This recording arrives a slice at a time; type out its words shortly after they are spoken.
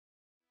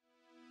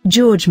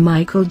George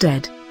Michael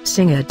Dead,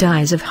 singer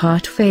dies of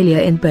heart failure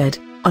in bed,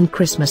 on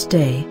Christmas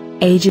Day,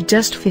 aged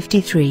just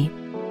 53.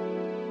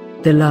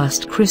 The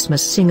last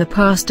Christmas singer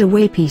passed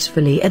away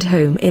peacefully at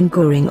home in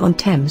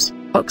Goring-on-Thames,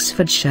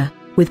 Oxfordshire,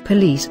 with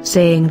police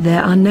saying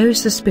there are no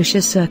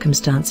suspicious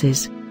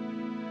circumstances.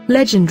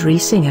 Legendary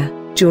singer,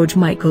 George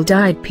Michael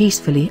died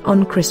peacefully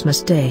on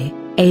Christmas Day,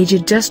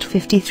 aged just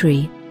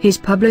 53, his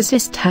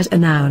publicist has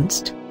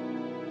announced.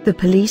 The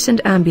police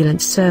and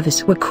ambulance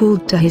service were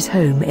called to his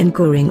home in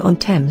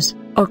Goring-on-Thames,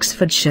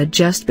 Oxfordshire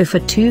just before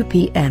 2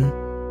 p.m.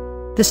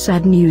 The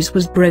sad news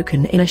was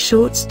broken in a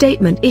short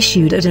statement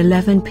issued at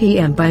 11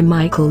 p.m. by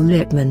Michael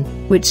Lippman,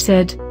 which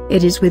said,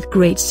 "It is with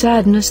great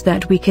sadness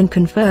that we can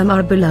confirm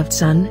our beloved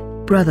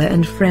son, brother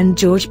and friend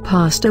George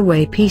passed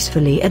away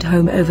peacefully at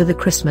home over the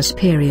Christmas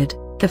period.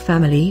 The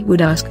family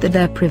would ask that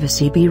their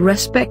privacy be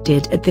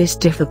respected at this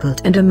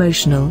difficult and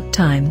emotional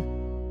time.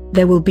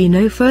 There will be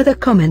no further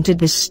comment at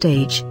this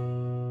stage."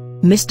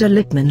 Mr.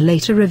 Lippman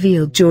later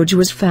revealed George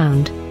was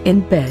found, in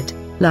bed,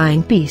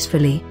 lying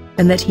peacefully,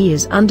 and that he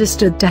is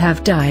understood to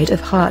have died of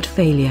heart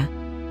failure.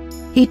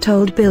 He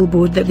told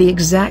Billboard that the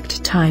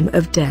exact time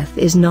of death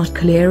is not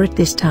clear at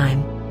this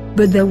time,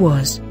 but there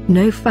was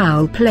no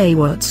foul play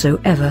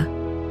whatsoever.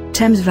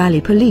 Thames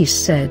Valley Police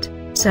said,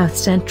 South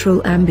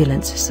Central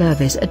Ambulance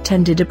Service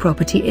attended a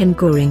property in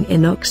Goring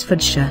in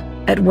Oxfordshire,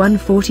 at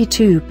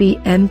 1:42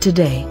 p.m.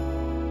 today.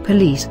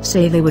 Police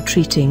say they were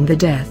treating the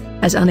death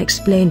as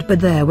unexplained, but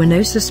there were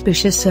no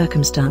suspicious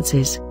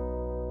circumstances.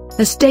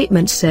 A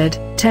statement said,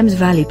 Thames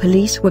Valley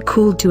Police were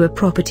called to a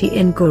property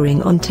in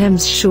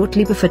Goring-on-Thames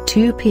shortly before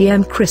 2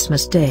 p.m.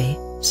 Christmas Day.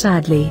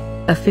 Sadly,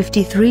 a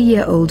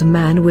 53-year-old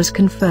man was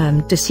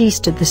confirmed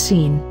deceased at the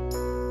scene.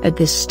 At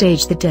this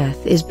stage the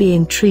death is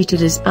being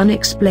treated as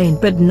unexplained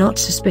but not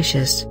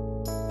suspicious.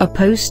 A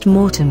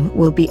post-mortem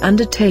will be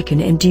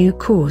undertaken in due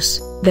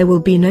course. There will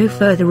be no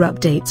further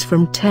updates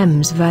from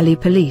Thames Valley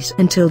Police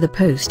until the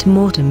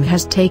post-mortem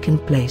has taken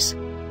place.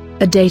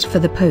 A date for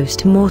the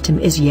post-mortem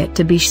is yet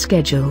to be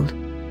scheduled.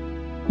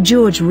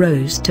 George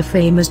rose to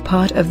fame as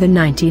part of the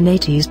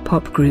 1980s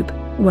pop group,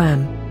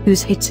 Wham,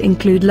 whose hits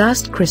include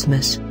Last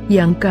Christmas,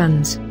 Young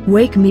Guns,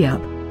 Wake Me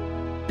Up,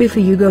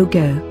 Before You Go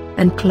Go,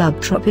 and Club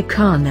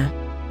Tropicana.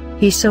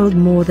 He sold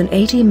more than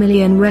 80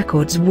 million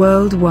records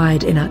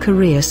worldwide in a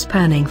career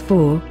spanning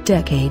 4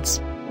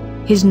 decades.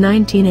 His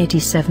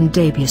 1987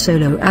 debut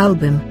solo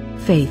album,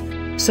 Faith,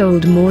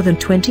 sold more than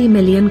 20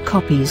 million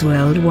copies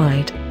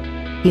worldwide.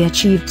 He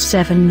achieved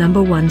 7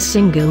 #1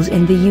 singles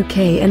in the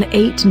UK and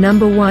 8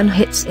 #1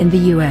 hits in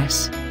the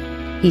US.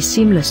 He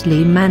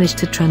seamlessly managed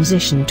to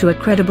transition to a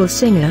credible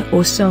singer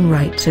or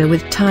songwriter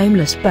with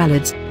timeless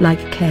ballads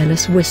like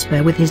Careless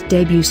Whisper with his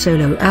debut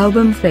solo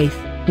album Faith,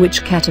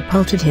 which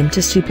catapulted him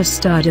to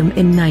superstardom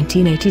in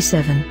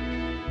 1987.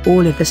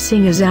 All of the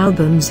singer's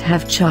albums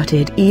have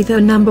charted either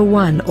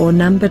 #1 or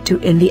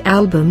 #2 in the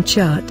album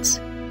charts.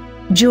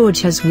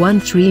 George has won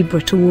 3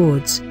 Brit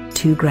Awards,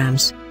 2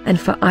 Grams, and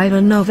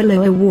 5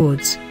 Novello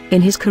Awards,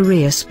 in his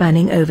career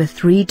spanning over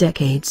 3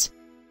 decades.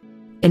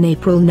 In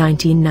April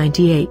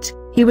 1998,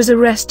 he was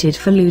arrested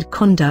for lewd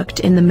conduct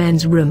in the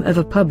men's room of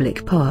a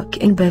public park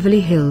in Beverly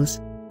Hills.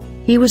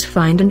 He was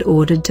fined and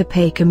ordered to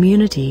pay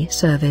community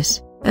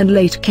service, and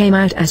later came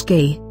out as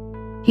gay.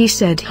 He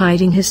said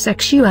hiding his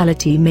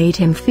sexuality made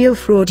him feel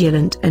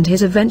fraudulent and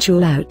his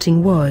eventual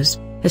outing was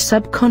a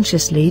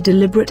subconsciously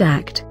deliberate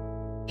act.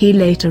 He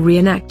later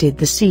reenacted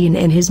the scene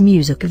in his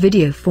music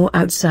video for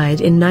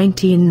Outside in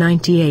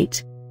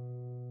 1998.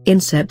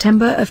 In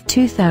September of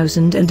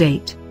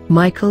 2008,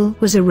 Michael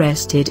was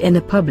arrested in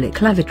a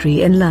public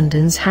lavatory in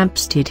London's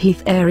Hampstead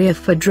Heath area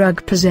for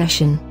drug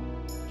possession.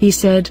 He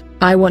said,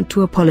 "I want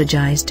to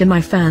apologize to my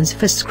fans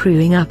for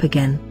screwing up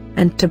again,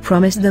 and to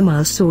promise them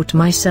I'll sort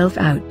myself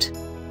out.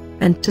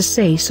 And to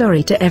say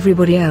sorry to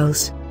everybody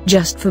else,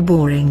 just for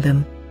boring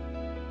them."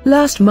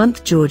 Last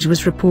month George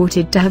was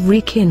reported to have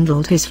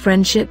rekindled his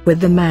friendship with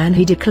the man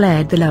he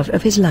declared the love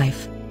of his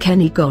life,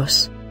 Kenny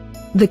Goss.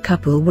 The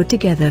couple were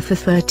together for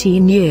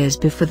 13 years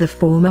before the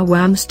former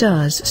Wham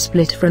stars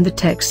split from the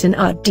Texan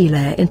art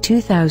dealer in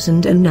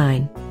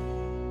 2009.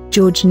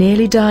 George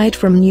nearly died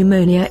from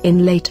pneumonia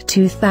in late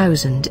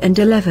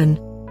 2011.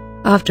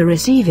 After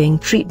receiving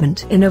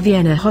treatment in a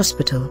Vienna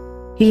hospital,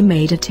 he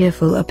made a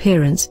tearful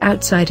appearance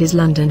outside his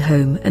London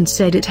home and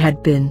said it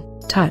had been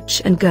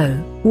touch and go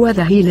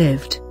whether he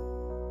lived.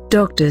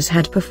 Doctors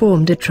had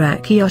performed a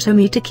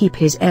tracheotomy to keep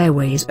his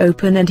airways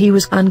open and he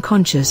was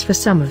unconscious for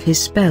some of his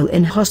spell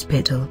in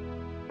hospital.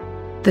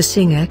 The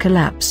singer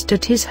collapsed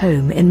at his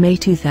home in May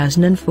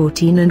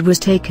 2014 and was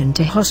taken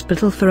to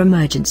hospital for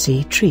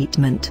emergency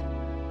treatment.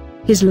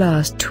 His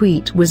last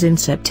tweet was in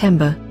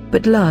September,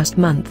 but last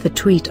month a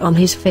tweet on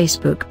his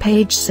Facebook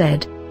page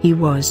said, he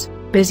was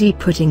busy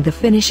putting the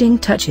finishing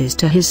touches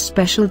to his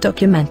special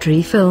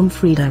documentary film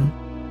Freedom.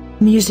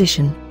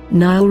 Musician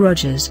Nile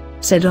Rodgers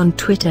said on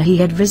Twitter he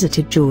had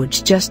visited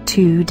George just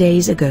 2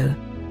 days ago.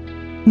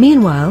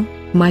 Meanwhile,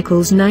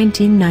 Michael's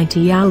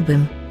 1990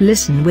 album,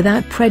 Listen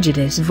Without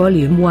Prejudice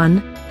Volume 1,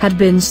 had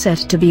been set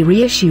to be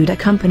reissued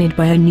accompanied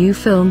by a new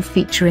film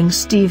featuring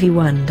Stevie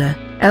Wonder,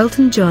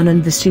 Elton John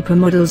and the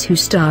supermodels who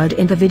starred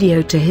in the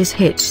video to his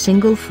hit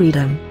single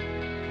Freedom.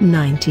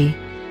 90.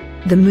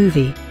 The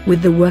movie,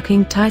 with the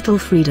working title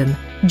Freedom,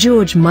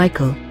 George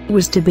Michael,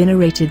 was to be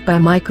narrated by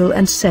Michael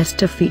and set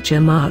to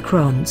feature Mark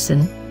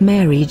Ronson,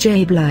 Mary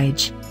J.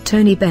 Blige,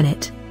 Tony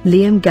Bennett,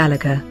 Liam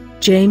Gallagher,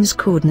 James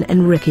Corden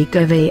and Ricky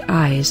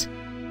Gervais.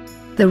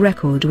 The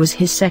record was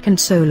his second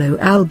solo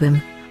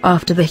album,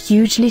 after the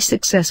hugely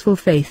successful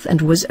Faith,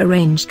 and was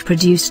arranged,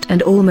 produced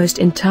and almost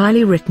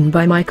entirely written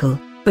by Michael,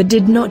 but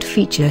did not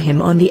feature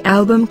him on the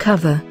album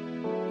cover.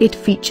 It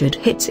featured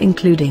hits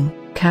including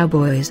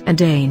Cowboys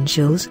and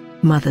Angels,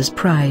 Mother's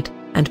Pride,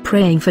 and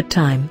Praying for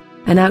Time,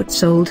 and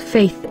outsold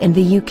Faith in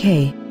the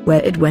UK,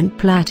 where it went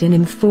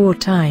platinum 4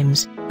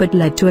 times, but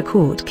led to a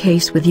court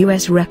case with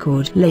US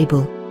record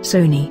label,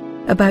 Sony,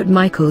 about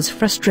Michael's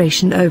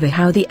frustration over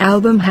how the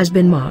album has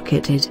been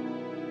marketed.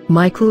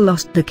 Michael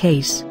lost the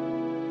case.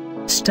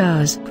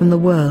 Stars from the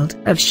world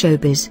of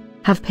showbiz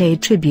have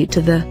paid tribute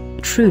to the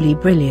truly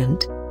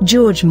brilliant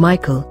George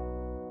Michael.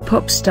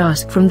 Pop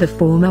stars from the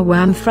former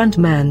Wham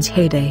frontman's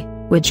heyday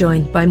were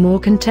joined by more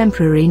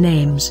contemporary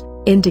names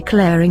in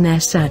declaring their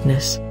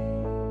sadness.